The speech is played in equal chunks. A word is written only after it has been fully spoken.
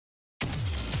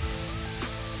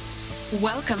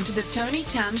Welcome to the Tony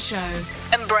Tan Show,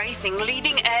 embracing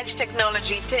leading-edge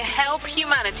technology to help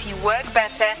humanity work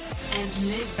better and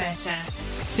live better.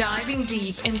 Diving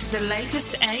deep into the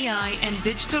latest AI and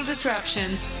digital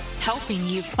disruptions, helping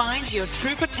you find your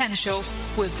true potential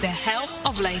with the help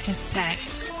of latest tech.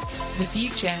 The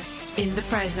future in the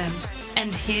present.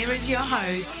 And here is your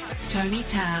host, Tony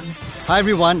Tan. Hi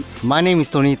everyone, my name is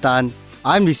Tony Tan.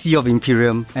 I'm the CEO of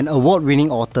Imperium, an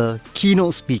award-winning author,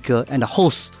 keynote speaker, and the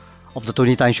host of the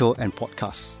Tony Tan Show and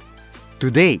podcast.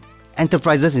 Today,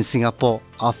 enterprises in Singapore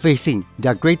are facing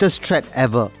their greatest threat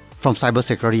ever from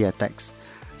cybersecurity attacks.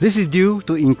 This is due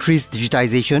to increased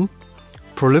digitization,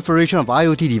 proliferation of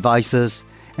IoT devices,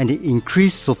 and the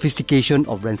increased sophistication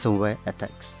of ransomware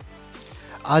attacks.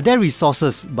 Are there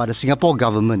resources by the Singapore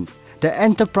government that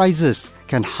enterprises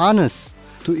can harness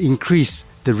to increase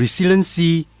the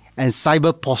resiliency and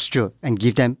cyber posture and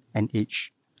give them an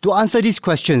edge? To answer these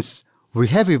questions, we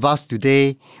have with us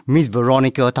today Ms.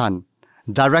 Veronica Tan,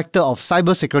 Director of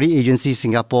Cybersecurity Agency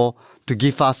Singapore, to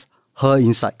give us her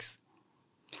insights.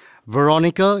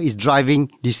 Veronica is driving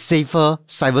the Safer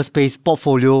Cyberspace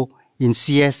portfolio in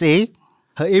CSA.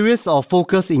 Her areas of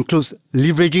focus includes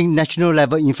leveraging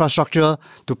national-level infrastructure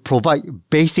to provide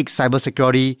basic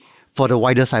cybersecurity for the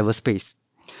wider cyberspace,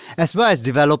 as well as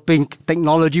developing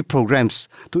technology programs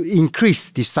to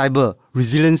increase the cyber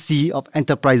resiliency of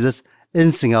enterprises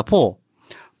in Singapore.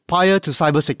 Prior to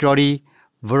cybersecurity,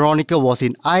 Veronica was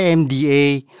in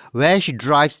IMDA, where she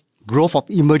drives growth of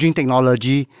emerging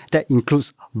technology that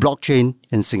includes blockchain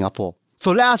in Singapore.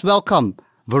 So let us welcome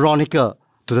Veronica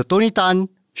to the Tony Tan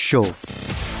Show.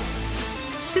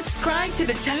 Subscribe to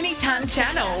the Tony Tan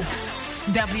channel.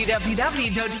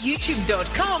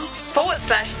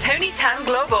 www.youtube.com/Tony Tan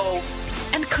Global.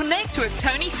 And connect with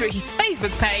Tony through his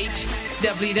Facebook page,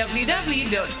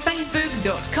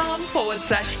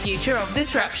 www.facebook.com/Future of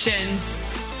Disruptions.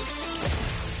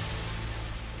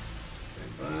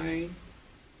 Stand by.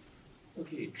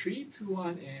 Okay, 3, 2,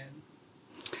 1, and...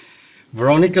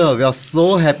 Veronica, we are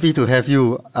so happy to have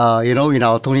you, in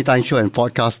our Tony Tan Show and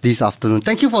podcast this afternoon.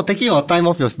 Thank you for taking your time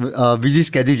off your busy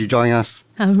schedule to join us.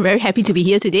 I'm very happy to be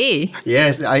here today.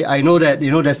 Yes, I know that,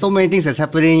 there's so many things that's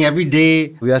happening every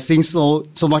day. We are seeing so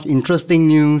much interesting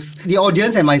news. The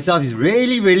audience and myself is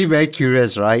really, really very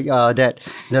curious, right? That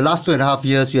in the last 2.5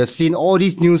 years, we have seen all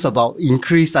these news about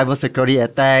increased cybersecurity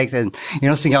attacks, and,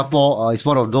 Singapore is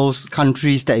one of those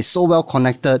countries that is so well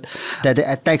connected that the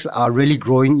attacks are really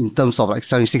growing in terms of like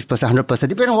 76%, 100%,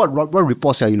 depending on what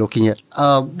reports are you looking at.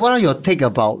 What are your take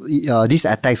about these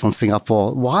attacks on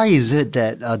Singapore? Why is it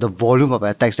that the volume of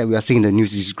attacks that we are seeing in the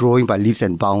news is growing by leaps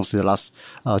and bounds in the last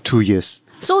 2 years?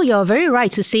 So you're very right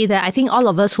to say that I think all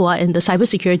of us who are in the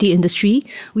cybersecurity industry,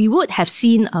 we would have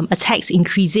seen attacks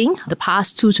increasing the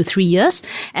past 2 to 3 years.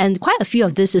 And quite a few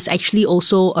of this is actually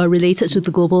also related to the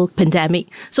global pandemic.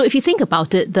 So if you think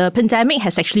about it, the pandemic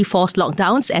has actually forced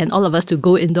lockdowns and all of us to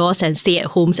go indoors and stay at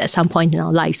homes at some point in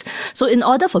our lives. So in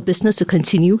order for business to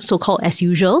continue, so-called as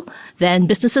usual, then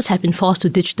businesses have been forced to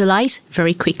digitalize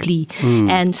very quickly.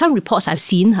 And some reports I've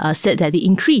seen said that the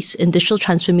increase in digital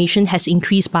transformation has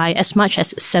increased by as much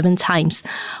as 7 times.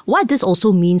 What this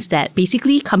also means that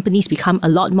basically companies become a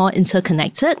lot more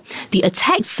interconnected. The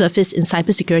attack surface in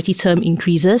cybersecurity term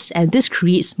increases, and this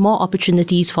creates more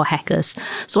opportunities for hackers.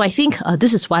 So I think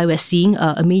this is why we're seeing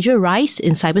a major rise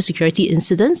in cybersecurity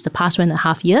incidents the past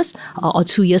 1.5 years or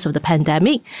 2 years of the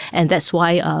pandemic. And that's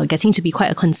why getting to be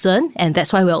quite a concern. And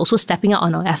that's why we're also stepping up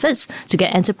on our efforts to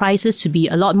get enterprises to be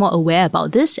a lot more aware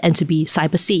about this and to be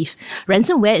cyber safe.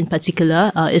 Ransomware in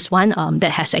particular is one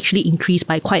that has actually increased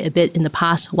by quite a bit in the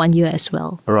past 1 year as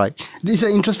well. All right. This is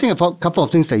an interesting couple of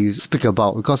things that you speak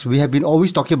about, because we have been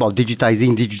always talking about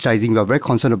digitizing. We are very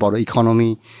concerned about the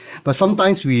economy. But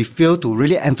sometimes we fail to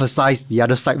really emphasize the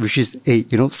other side, which is,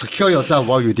 secure yourself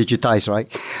while you digitize, right?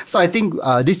 So I think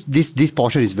this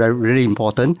portion is very, really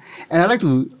important. And I'd like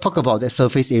to talk about the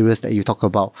surface areas that you talk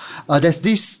about. There's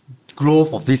this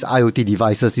growth of these IoT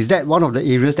devices. Is that one of the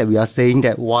areas that we are saying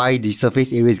that why the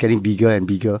surface area is getting bigger and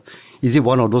bigger? Is it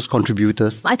one of those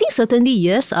contributors? I think certainly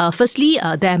yes. Firstly,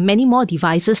 there are many more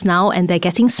devices now and they're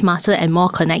getting smarter and more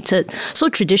connected. So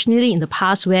traditionally in the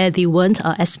past where they weren't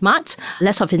as smart,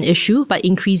 less of an issue, but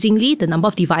increasingly the number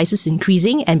of devices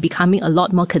increasing and becoming a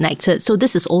lot more connected. So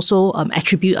this is also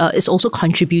is also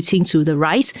contributing to the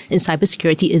rise in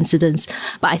cybersecurity incidents.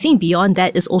 But I think beyond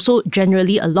that is also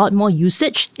generally a lot more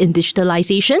usage in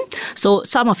digitalization. So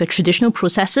some of your traditional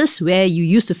processes where you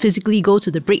used to physically go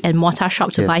to the brick and mortar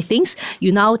shop to buy things,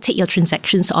 you now take your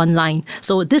transactions online.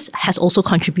 So this has also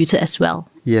contributed as well.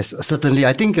 Yes, certainly.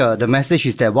 I think the message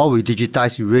is that while we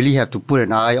digitize, we really have to put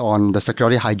an eye on the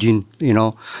security hygiene,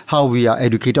 how we are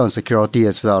educated on security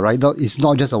as well, right? It's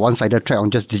not just a one-sided track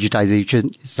on just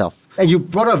digitization itself. And you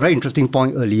brought up a very interesting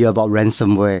point earlier about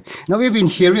ransomware. Now, we've been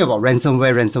hearing about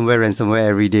ransomware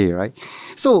every day, right?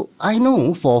 So I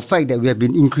know for a fact that we have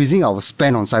been increasing our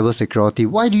spend on cybersecurity.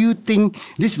 Why do you think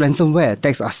these ransomware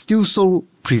attacks are still so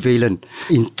prevalent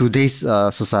in today's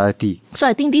society? So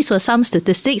I think these were some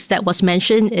statistics that was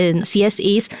mentioned in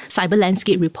CSA's Cyber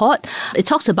Landscape report. It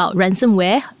talks about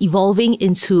ransomware evolving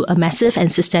into a massive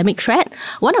and systemic threat.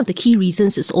 One of the key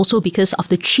reasons is also because of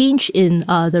the change in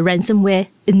the ransomware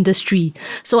industry.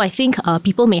 So I think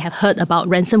people may have heard about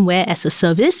ransomware as a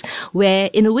service, where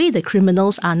in a way the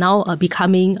criminals are now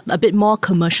becoming a bit more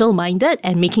commercial minded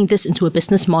and making this into a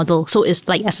business model. So it's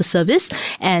like as a service,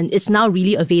 and it's now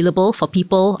really available for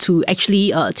people to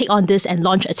actually take on this and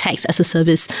launch attacks as a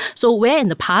service. So where in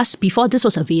the past, before this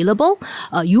was available,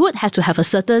 you would have to have a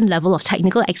certain level of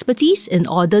technical expertise in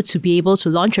order to be able to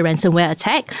launch a ransomware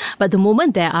attack. But the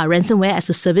moment there are ransomware as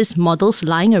a service models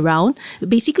lying around,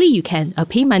 basically you can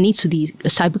pay money to the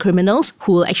cyber criminals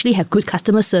who will actually have good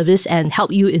customer service and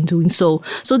help you in doing so.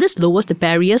 So this lowers the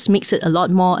barriers, makes it a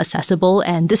lot more accessible,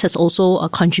 and this has also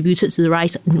contributed to the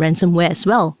rise in ransomware as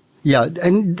well. Yeah,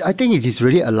 and I think it is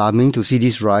really alarming to see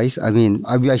this rise. I mean,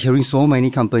 we are hearing so many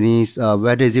companies,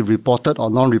 whether is it reported or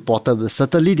non-reported, but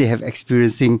certainly they have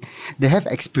experienced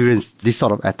this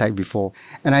sort of attack before.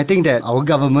 And I think that our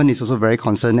government is also very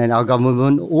concerned, and our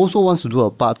government also wants to do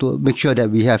a part to make sure that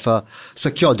we have a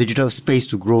secure digital space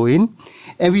to grow in.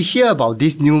 And we hear about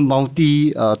this new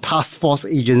task force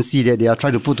agency that they are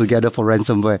trying to put together for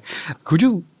ransomware. Could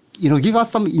you give us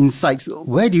some insights?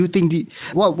 Where do you think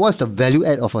what's the value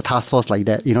add of a task force like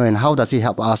that, and how does it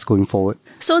help us going forward?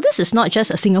 So this is not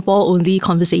just a Singapore-only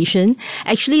conversation.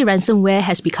 Actually, ransomware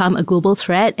has become a global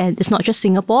threat, and it's not just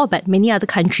Singapore, but many other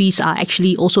countries are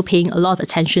actually also paying a lot of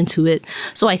attention to it.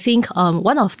 So I think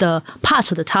one of the parts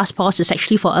of the task force is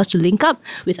actually for us to link up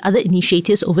with other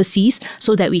initiatives overseas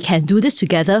so that we can do this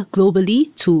together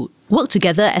globally to work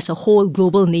together as a whole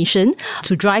global nation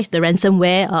to drive the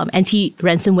ransomware,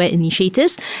 anti-ransomware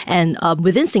initiatives. And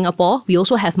within Singapore, we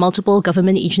also have multiple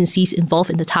government agencies involved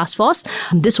in the task force.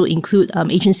 This will include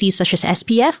agencies such as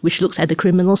SPF, which looks at the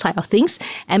criminal side of things,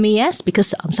 MAS,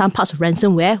 because some parts of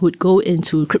ransomware would go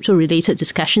into crypto-related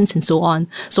discussions and so on.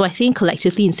 So I think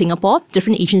collectively in Singapore,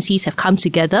 different agencies have come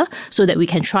together so that we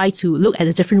can try to look at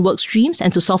the different work streams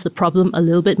and to solve the problem a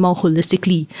little bit more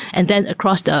holistically. And then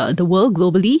across the world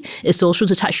globally, is also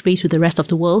to touch base with the rest of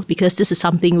the world, because this is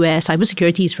something where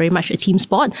cybersecurity is very much a team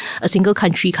sport. A single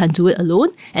country can't do it alone,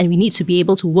 and we need to be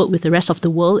able to work with the rest of the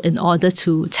world in order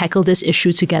to tackle this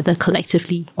issue together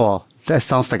collectively. Oh, that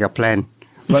sounds like a plan.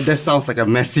 But that sounds like a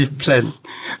massive plan,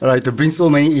 right? To bring so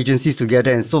many agencies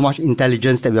together and so much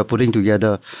intelligence that we are putting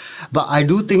together. But I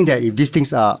do think that if these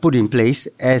things are put in place,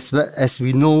 as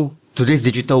we know, today's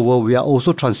digital world, we are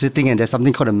also transiting, and there's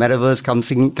something called the metaverse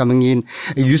coming in.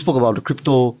 And you spoke about the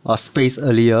crypto space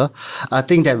earlier. I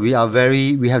think that we have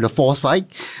the foresight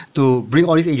to bring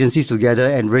all these agencies together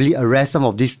and really address some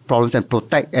of these problems and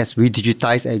protect as we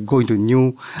digitize and go into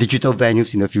new digital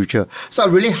venues in the future. So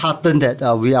I'm really heartened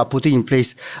that we are putting in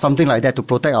place something like that to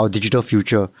protect our digital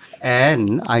future.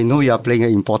 And I know you are playing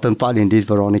an important part in this,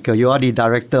 Veronica. You are the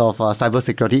director of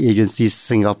Cybersecurity Agencies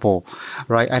Singapore,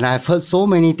 right? And I've heard so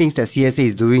many things that CSA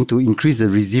is doing to increase the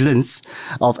resilience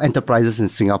of enterprises in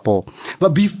Singapore. But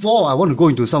before I want to go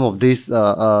into some of these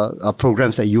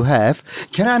programs that you have,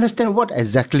 can I understand what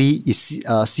exactly is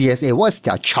CSA? What's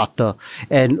their charter?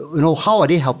 And how are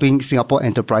they helping Singapore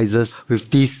enterprises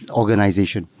with this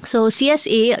organization? So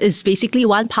CSA is basically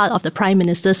one part of the Prime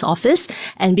Minister's office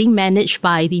and being managed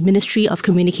by the Ministry of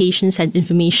Communications and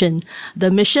Information. The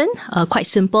mission, quite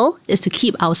simple, is to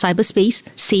keep our cyberspace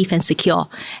safe and secure.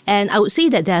 And I would say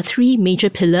that there are three major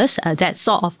pillars that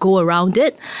sort of go around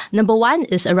it. Number one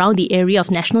is around the area of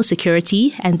national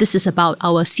security, and this is about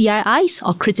our CIIs,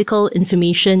 or critical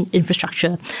information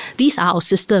infrastructure. These are our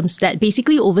systems that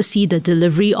basically oversee the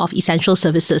delivery of essential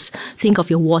services. Think of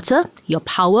your water, your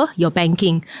power, your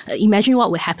banking. Imagine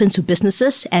what would happen to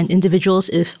businesses and individuals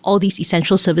if all these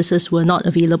essential services were not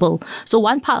available. So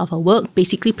one part of our work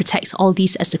basically protects all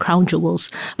these as the crown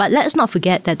jewels. But let's not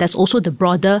forget that there's also the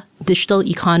broader digital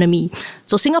economy.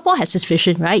 So Singapore has this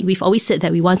vision, right? We've always said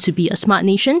that we want to be a smart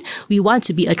nation. We want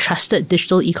to be a trusted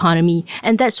digital economy.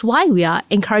 And that's why we are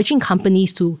encouraging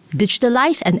companies to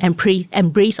digitalize and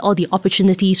embrace all the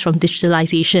opportunities from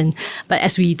digitalization. But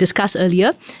as we discussed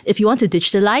earlier, if you want to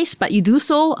digitalize, but you do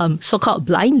so so-called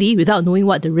blindly without knowing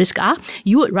what the risks are,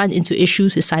 you would run into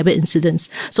issues with cyber incidents.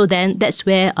 So then that's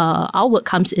where our work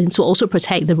comes in to also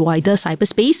protect the wider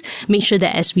cyberspace, make sure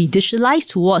that as we digitalize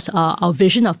towards our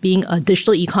vision of being a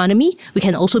digital economy, we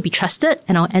can also be trusted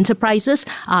and our enterprises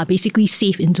are basically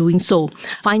safe in doing so.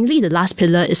 Finally, the last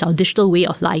pillar is our digital way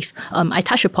of life. I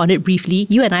touched upon it briefly.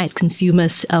 You and I as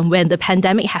consumers, when the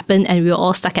pandemic happened and we were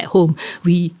all stuck at home,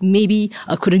 we maybe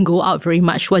couldn't go out very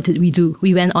much. What did we do?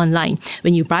 We went online.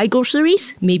 When you buy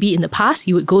groceries, maybe in the past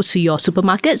you would go to your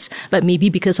supermarkets, but maybe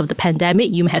because of the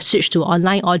pandemic, you may have switched to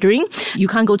online ordering. You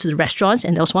can't go to the restaurants,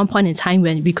 and there was one point in time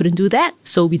when we couldn't do that,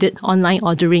 so we did online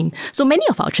ordering. So many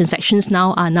of our transactions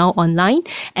now are online.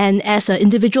 And as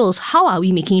individuals, how are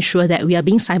we making sure that we are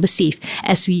being cyber safe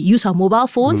as we use our mobile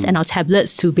phones and our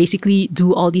tablets to basically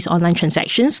do all these online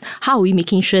transactions? How are we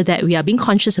making sure that we are being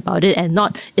conscious about it and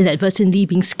not inadvertently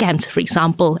being scammed, for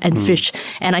example, and phished?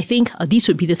 And I think these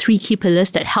would be the three key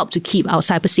pillars that help to keep our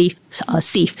cyber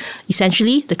safe.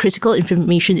 Essentially, the critical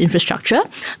information infrastructure,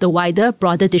 the wider,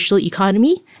 broader digital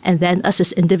economy, and then us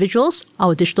as individuals,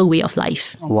 our digital way of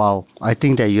life. Wow, I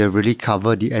think that you have really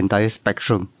covered the entire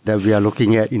spectrum that we are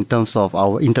looking at in terms of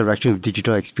our interaction with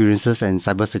digital experiences and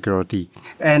cybersecurity.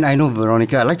 And I know,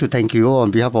 Veronica, I'd like to thank you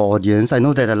on behalf of our audience. I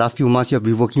know that the last few months you have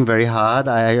been working very hard.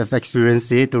 I have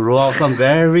experienced it to roll out some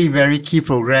very, very key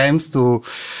programs to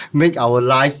make our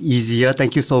lives easier.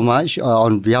 Thank you so much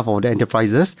on behalf of the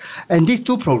enterprises. And these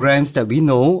two programs that we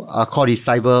know are called the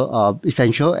Cyber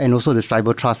Essential and also the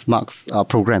Cyber Trust Marks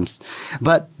programs.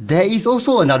 But there is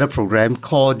also another program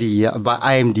called by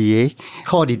IMDA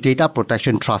called the Data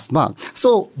Protection Trust Mark.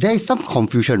 So there is some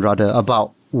confusion rather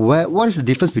about what is the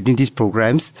difference between these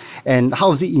programs and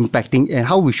how is it impacting and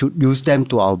how we should use them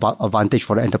to our advantage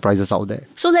for the enterprises out there?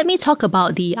 So let me talk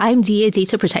about the IMDA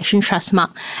Data Protection Trust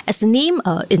Mark. As the name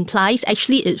implies,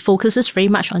 actually it focuses very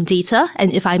much on data,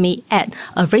 and if I may add,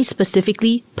 very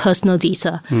specifically personal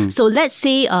data. So let's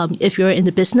say if you're in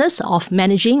the business of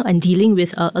managing and dealing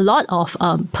with a lot of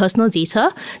personal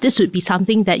data, this would be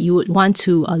something that you would want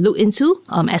to look into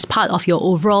as part of your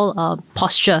overall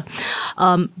posture.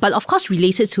 But of course,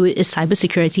 related to it is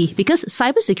cybersecurity, because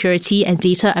cybersecurity and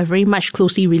data are very much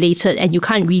closely related and you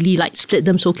can't really split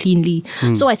them so cleanly.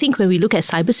 So I think when we look at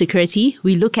cybersecurity,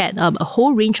 we look at a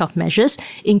whole range of measures,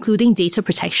 including data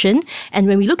protection. And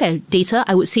when we look at data,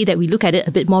 I would say that we look at it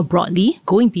a bit more broadly,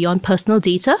 going beyond personal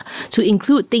data to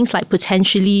include things like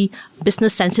potentially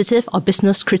business sensitive or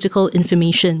business critical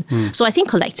information. So I think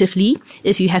collectively,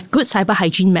 if you have good cyber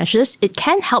hygiene measures, it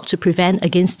can help to prevent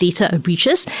against data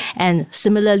breaches. And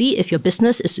similarly, if your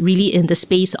business is really in the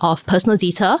space of personal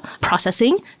data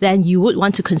processing, then you would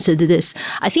want to consider this.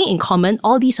 I think in common,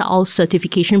 all these are all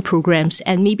certification programs.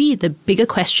 And maybe the bigger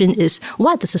question is,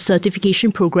 what does a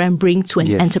certification program bring to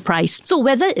an enterprise? So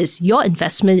whether it's your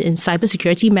investment in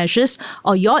cybersecurity measures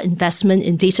or your investment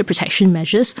in data protection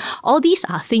measures, all these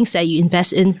are things that you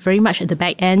invest in very much at the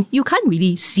back end. You can't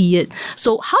really see it.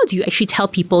 So how do you actually tell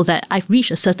people that I've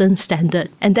reached a certain standard?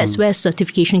 And that's where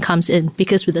certification comes in.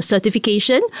 Because with the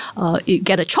certification, you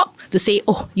get a chop to say,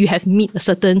 oh, you have met a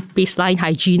certain baseline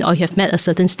hygiene or you have met a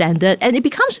certain standard. And it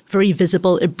becomes very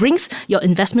visible. It brings your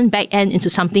investment back end into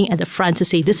something at the front to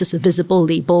say this is a visible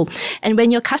label. And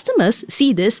when your customers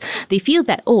see this, they feel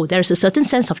that, oh, there's a certain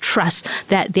sense of trust,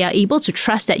 that they are able to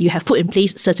trust that you have put in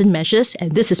place certain measures.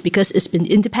 And this is because it's been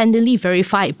independently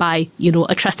verified by,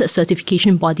 a trusted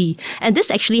certification body. And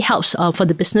this actually helps for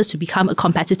the business to become a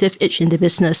competitive edge in the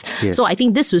business. So I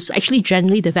think this was actually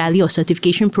generally the value of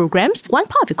certification programs. One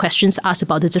part of the questions asked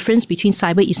about the difference between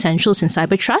cyber essentials and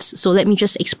cyber trust. So let me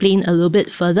just explain a little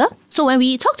bit further. So when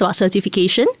we talked about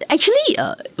certification, actually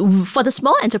for the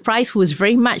small enterprise who is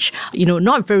very much,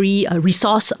 not very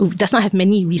does not have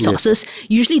many resources,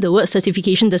 usually the word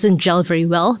certification doesn't gel very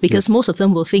well because most of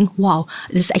them will think, wow,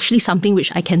 this is actually something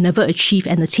which I can never achieve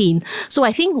and attain. So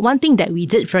I think one thing that we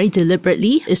did very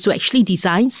deliberately is to actually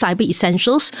design cyber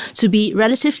essentials to be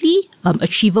relatively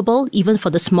achievable even for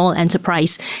the small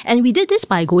enterprise. And we did this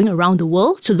by going around the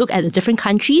world to look at the different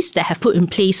countries that have put in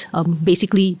place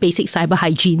basically basic cyber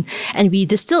hygiene. And we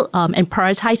distilled and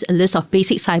prioritized a list of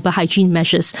basic cyber hygiene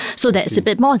measures so that it's a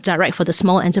bit more direct for the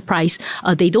small enterprise.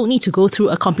 They don't need to go through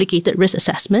a complicated risk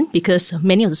assessment because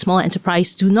many of the small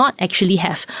enterprise do not actually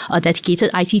have dedicated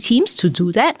IT teams to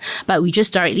do that. but we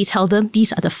just directly tell them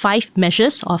these are the 5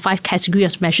 measures or 5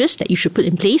 categories of measures that you should put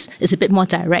in place. It's a bit more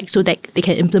direct so that they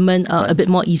can implement a bit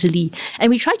more easily. And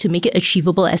we try to make it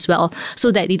achievable as well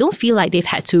so that they don't feel like they've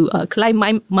had to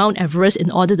climb Mount Everest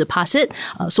in order to pass it,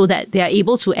 so that they are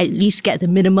able to at least get the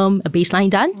minimum baseline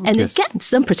done, and it gets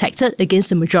them protected against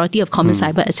the majority of common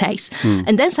cyber attacks.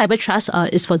 And then Cyber Trust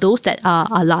is for those that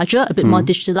are larger, a bit more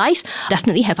digitalized,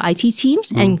 definitely have IT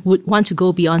teams and would want to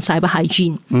go beyond cyber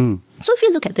hygiene. So if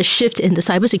you look at the shift in the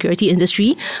cybersecurity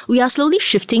industry, we are slowly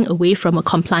shifting away from a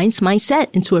compliance mindset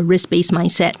into a risk-based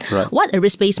mindset. Right. What a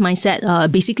risk-based mindset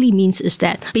basically means is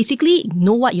that basically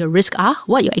know what your risks are,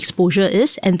 what your exposure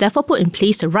is, and therefore put in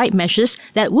place the right measures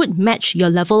that would match your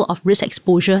level of risk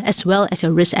exposure as well as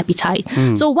your risk appetite.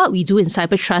 So what we do in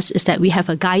Cyber Trust is that we have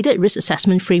a guided risk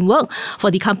assessment framework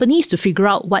for the companies to figure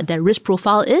out what their risk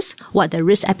profile is, what their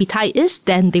risk appetite is.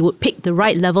 Then they would pick the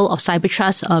right level of Cyber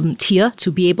Trust tier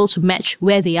to be able to match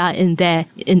where they are in their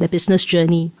business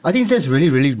journey. I think that's really,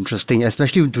 really interesting,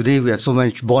 especially today we have so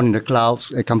much born in the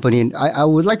clouds company. And I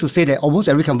would like to say that almost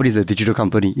every company is a digital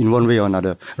company in one way or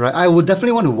another, right? I would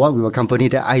definitely want to work with a company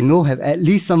that I know have at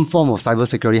least some form of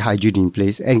cybersecurity hygiene in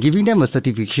place, and giving them a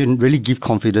certification really give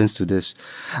confidence to this.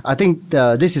 I think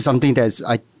this is something that's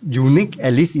unique,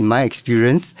 at least in my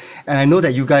experience. And I know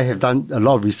that you guys have done a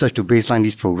lot of research to baseline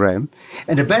this program.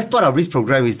 And the best part of this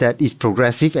program is that it's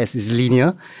progressive as it's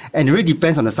linear, and it really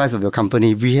depends on the size of your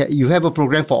company. You have a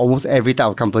program for almost every type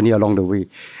of company along the way,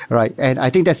 right? And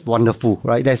I think that's wonderful,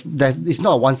 right? It's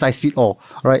not a one size fit all,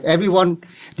 right? Everyone,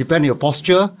 depending on your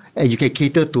posture, and you can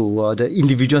cater to the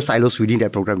individual silos within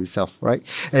that program itself, right?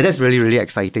 And that's really, really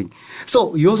exciting.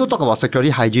 So you also talk about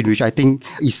security hygiene, which I think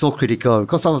is so critical,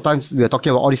 because sometimes we are talking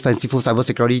about all this fanciful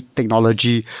cybersecurity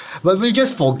technology, but we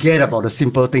just forget about the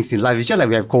simple things in life. It's just like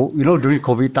we have, during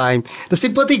COVID time, the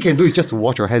simple thing you can do is just to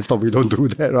wash your hands, but we don't do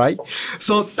that, right?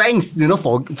 So thanks,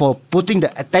 for putting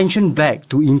the attention back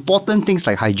to important things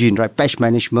like hygiene, right? Patch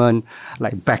management,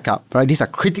 like backup, right? These are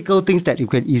critical things that you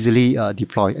can easily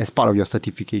deploy as part of your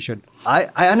certification.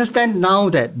 I understand now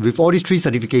that with all these 3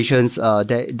 certifications,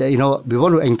 that we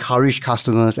want to encourage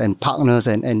customers and partners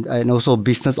and also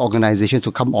business organizations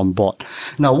to come on board.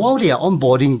 Now, while they are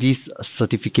onboarding this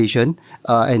certification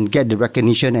and get the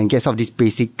recognition and get some of this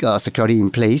basic security in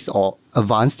place or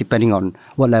advanced, depending on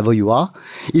what level you are,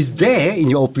 is there, in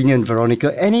your opinion,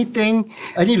 Veronica, any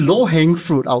low-hanging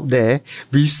fruit out there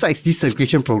besides this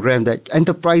certification program that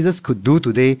enterprises could do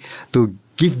today to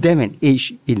give them an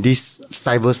edge in this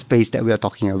cyberspace that we are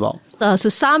talking about? So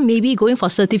some maybe going for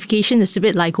certification is a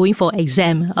bit like going for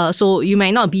exam. So you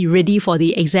might not be ready for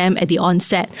the exam at the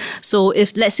onset. So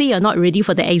if, let's say, you're not ready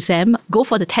for the exam, go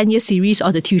for the 10-year series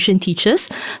or the tuition teachers.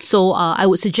 So I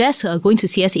would suggest going to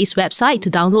CSA's website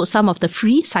to download some of the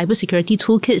free cybersecurity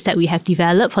toolkits that we have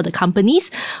developed for the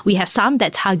companies. We have some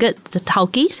that target the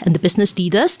tauques and the business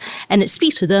leaders, and it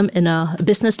speaks to them in a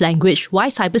business language why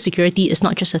cybersecurity is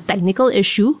not just a technical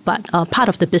issue, but part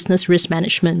of the business risk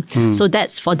management. So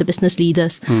that's for the business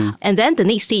leaders. And then the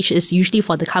next stage is usually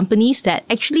for the companies that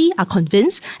actually are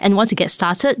convinced and want to get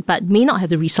started but may not have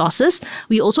the resources.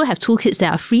 We also have toolkits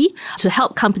that are free to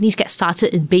help companies get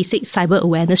started in basic cyber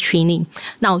awareness training.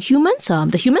 Now, humans,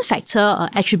 the human factor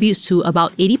attributes to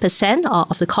about 80%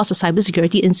 of the cost of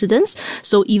cybersecurity incidents.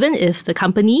 So even if the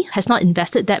company has not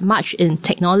invested that much in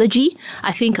technology,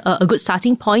 I think a good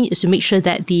starting point is to make sure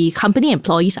that the company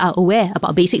employees are aware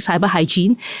about basic cyber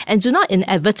hygiene and do not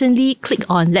inadvertently click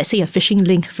on, let's say, a phishing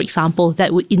link, for example,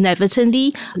 that would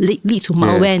inadvertently lead to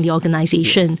malware in the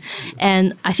organization.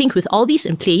 And I think with all these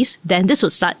in place, then this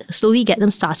would slowly get them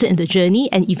started in the journey,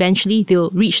 and eventually they'll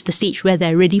reach the stage where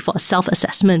they're ready for a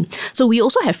self-assessment. So we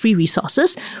also have free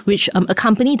resources which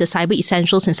accompany the Cyber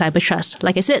Essentials and Cyber Trust.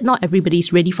 Like I said, not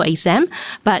everybody's ready for exam,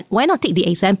 but why not take the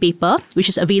exam paper, which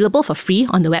is available for free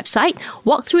on the website,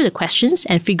 walk through the questions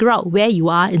and figure out where you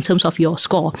are in terms of your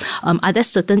score. Are there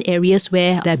certain areas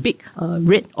where there are big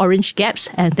red, orange gaps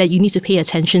and that you need to pay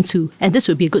attention to? And this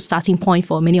would be a good starting point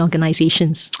for many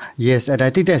organizations. Yes, and I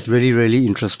think that's really, really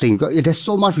interesting. There's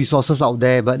so much resources out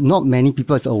there, but not many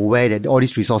people are aware that all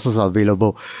these resources are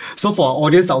available. So for our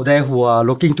audience out there who are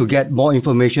looking to get more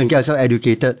information, get yourself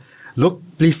educated,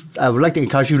 please, I would like to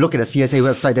encourage you to look at the CSA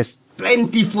website. There's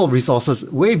plenty full of resources,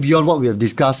 way beyond what we have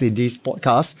discussed in this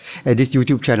podcast and this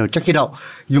YouTube channel. Check it out.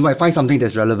 You might find something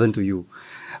that's relevant to you.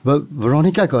 But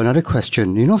Veronica, I got another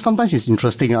question. Sometimes it's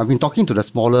interesting. I've been talking to the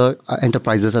smaller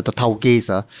enterprises, the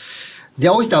tauques. They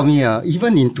always tell me,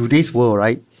 even in today's world,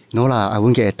 right? No lah, I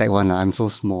won't get attacked one. I'm so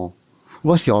small.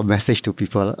 What's your message to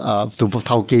people, to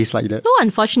tauges like that? So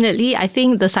unfortunately, I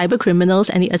think the cyber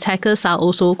criminals and the attackers are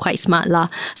also quite smart lah.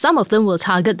 Some of them will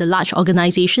target the large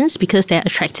organizations because they're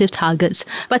attractive targets.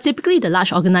 But typically the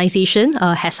large organization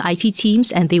has IT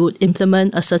teams and they would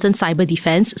implement a certain cyber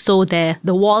defense, so the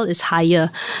wall is higher.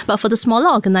 But for the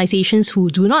smaller organizations who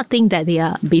do not think that they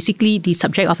are basically the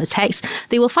subject of attacks,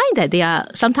 they will find that they are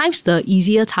sometimes the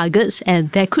easier targets,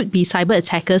 and there could be cyber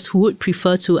attackers who would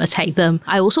prefer to attack them.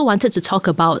 I also wanted to talk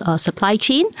about supply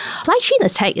chain. Supply chain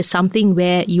attack is something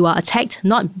where you are attacked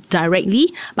not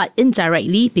directly but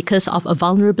indirectly because of a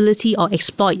vulnerability or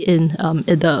exploit in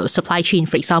the supply chain,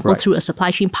 for example, through a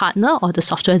supply chain partner or the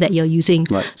software that you're using.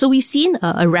 So we've seen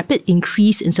a rapid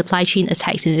increase in supply chain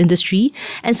attacks in the industry,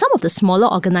 and some of the smaller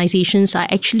organizations are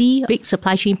actually big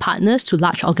supply chain partners to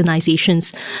large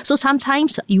organizations. So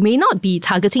sometimes you may not be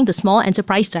targeting the small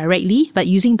enterprise directly, but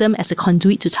using them as a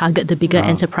conduit to target the bigger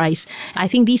enterprise. I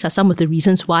think these are some of the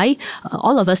reasons why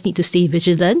all of us need to stay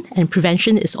vigilant, and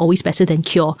prevention is always better than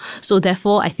cure. So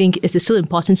therefore, I think it is still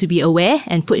important to be aware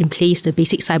and put in place the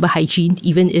basic cyber hygiene,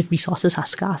 even if resources are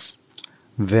scarce.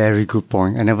 Very good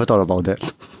point. I never thought about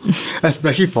that.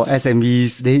 Especially for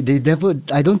SMEs, they never,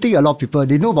 I don't think a lot of people,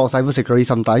 they know about cybersecurity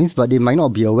sometimes, but they might not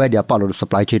be aware they are part of the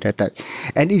supply chain attack.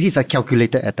 And it is a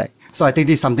calculated attack. So I think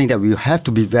this is something that we have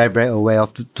to be very, very aware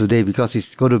of today, because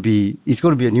it's going to be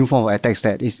a new form of attacks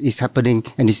that is happening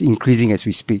and is increasing as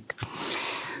we speak.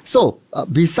 So,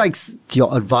 besides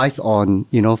your advice on,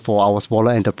 for our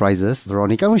smaller enterprises,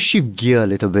 Veronica, I want to shift gear a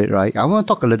little bit, right? I want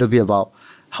to talk a little bit about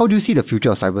how do you see the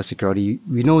future of cybersecurity?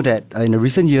 We know that in the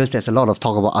recent years, there's a lot of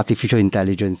talk about artificial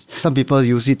intelligence. Some people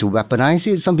use it to weaponize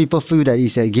it. Some people feel that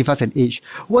it gives us an edge.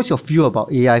 What's your view about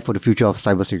AI for the future of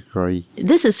cybersecurity?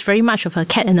 This is very much of a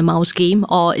cat and a mouse game,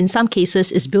 or in some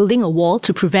cases, is building a wall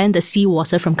to prevent the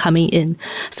seawater from coming in.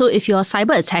 So if your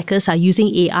cyber attackers are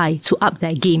using AI to up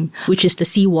their game, which is the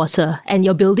seawater, and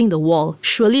you're building the wall,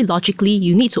 surely logically,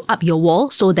 you need to up your wall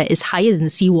so that it's higher than the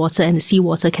seawater and the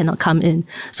seawater cannot come in.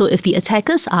 So if the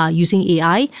attackers are using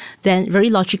AI, then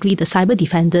very logically the cyber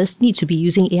defenders need to be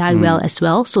using AI well as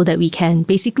well, so that we can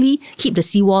basically keep the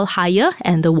seawall higher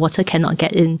and the water cannot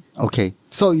get in. Okay.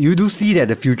 So you do see that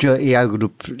the future AI will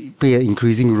play an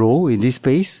increasing role in this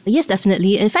space? Yes,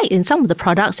 definitely. In fact, in some of the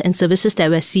products and services that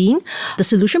we're seeing, the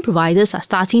solution providers are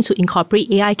starting to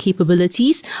incorporate AI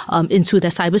capabilities into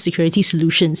their cybersecurity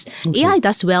solutions. Okay. AI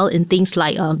does well in things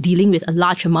like dealing with a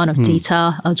large amount of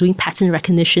data, doing pattern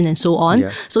recognition and so on.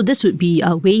 Yeah. So this would be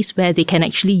ways where they can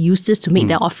actually use this to make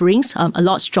their offerings a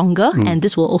lot stronger. And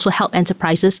this will also help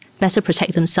enterprises better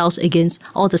protect themselves against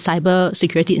all the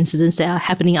cybersecurity incidents that are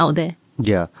happening out there.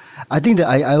 Yeah, I think that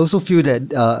I also feel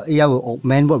that AI will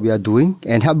augment what we are doing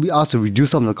and help us to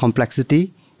reduce some of the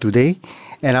complexity today.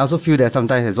 And I also feel that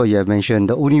sometimes, as what you have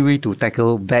mentioned, the only way to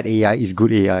tackle bad AI is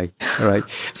good AI, right?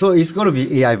 So it's going to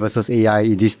be AI versus AI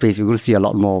in this space. We're going to see a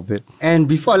lot more of it. And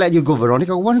before I let you go,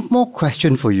 Veronica, one more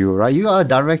question for you, right? You are a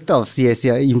director of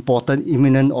CSA, an important,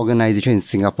 eminent organization in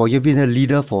Singapore. You've been a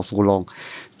leader for so long.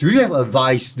 Do you have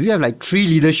advice? Do you have like 3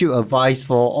 leadership advice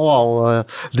for all our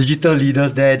digital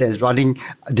leaders there that's running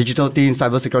digital teams,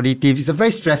 cybersecurity teams? It's a very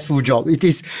stressful job. It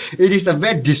is a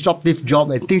very disruptive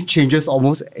job, and things changes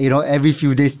almost, every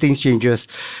few days things changes.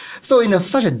 So in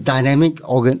such a dynamic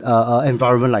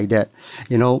environment like that,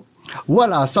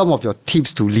 what are some of your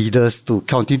tips to leaders to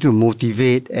continue to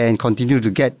motivate and continue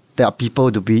to get their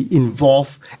people to be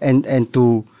involved and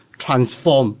to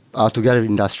transform together in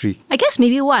industry? I guess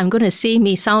maybe what I'm going to say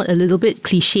may sound a little bit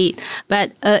cliched,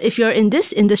 but if you're in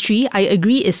this industry, I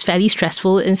agree it's fairly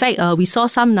stressful. In fact, we saw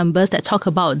some numbers that talk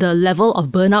about the level of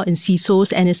burnout in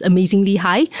CISOs, and it's amazingly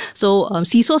high. So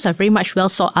CISOs are very much well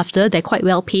sought after. They're quite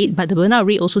well paid, but the burnout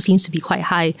rate also seems to be quite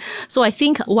high. So I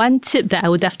think one tip that I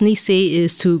would definitely say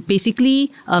is to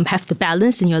basically have the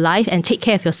balance in your life and take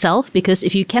care of yourself, because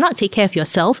if you cannot take care of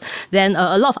yourself, then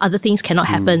a lot of other things cannot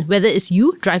happen, whether it's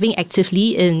you driving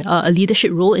actively in a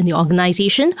leadership role in the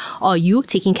organization or you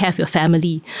taking care of your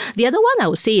family. The other one I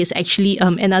would say is actually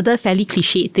another fairly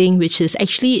cliched thing, which is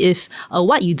actually if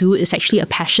what you do is actually a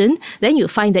passion, then you'll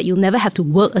find that you'll never have to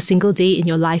work a single day in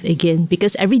your life again,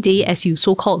 because every day as you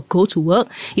so-called go to work,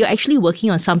 you're actually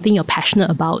working on something you're passionate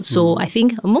about. So I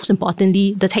think most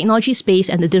importantly, the technology space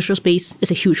and the digital space is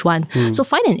a huge one. So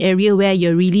find an area where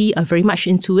you're really very much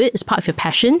into it as part of your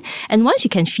passion. And once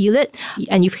you can feel it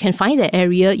and you can find that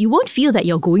area, you won't feel that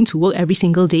you're going going to work every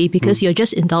single day because you're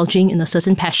just indulging in a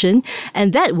certain passion.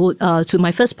 And that would, to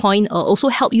my first point, also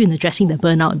help you in addressing the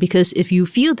burnout, because if you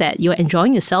feel that you're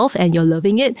enjoying yourself and you're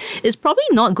loving it, it's probably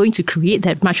not going to create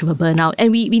that much of a burnout.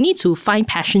 And we need to find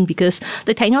passion because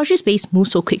the technology space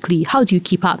moves so quickly. How do you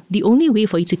keep up? The only way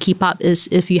for you to keep up is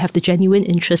if you have the genuine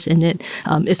interest in it.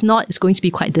 If not, it's going to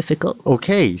be quite difficult.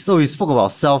 Okay, so we spoke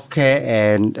about self-care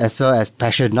and as well as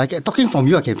passion. Like talking from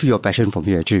you, I can feel your passion from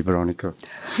here actually, Veronica.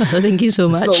 Thank you so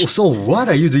much. So what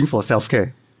are you doing for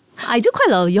self-care? I do quite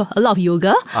a lot of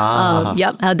yoga.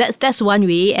 That's one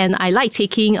way. And I like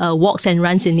taking walks and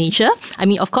runs in nature. I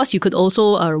mean, of course, you could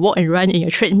also walk and run in your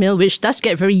treadmill, which does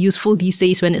get very useful these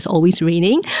days when it's always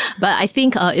raining. But I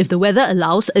think if the weather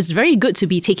allows, it's very good to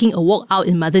be taking a walk out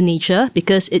in Mother Nature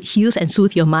because it heals and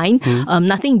soothes your mind.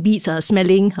 Nothing beats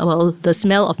smelling, the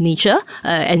smell of nature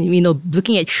and,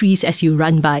 looking at trees as you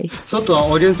run by. So to our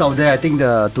audience out there, I think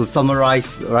to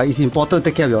summarize, right, it's important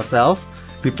to take care of yourself.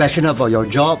 Be passionate about your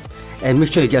job and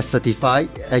make sure you get certified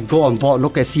and go on board,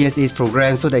 look at CSA's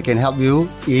program so they can help you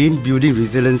in building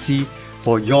resiliency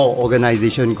for your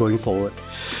organization going forward.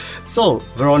 So,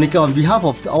 Veronica, on behalf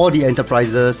of all the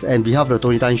enterprises and behalf of the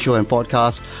Tony Tan Show and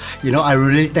podcast, I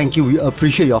really thank you. We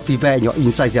appreciate your feedback and your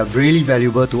insights. They are really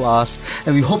valuable to us.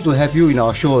 And we hope to have you in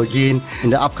our show again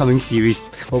in the upcoming series.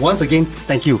 But once again,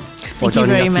 thank you for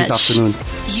joining us this afternoon.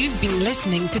 You've been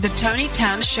listening to the Tony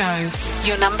Tan Show,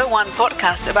 your #1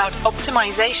 podcast about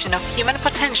optimization of human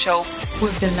potential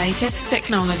with the latest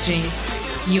technology.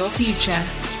 Your future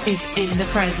is in the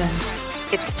present.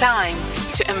 It's time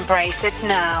to embrace it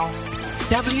now.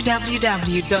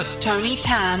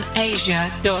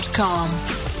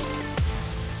 www.tonytanasia.com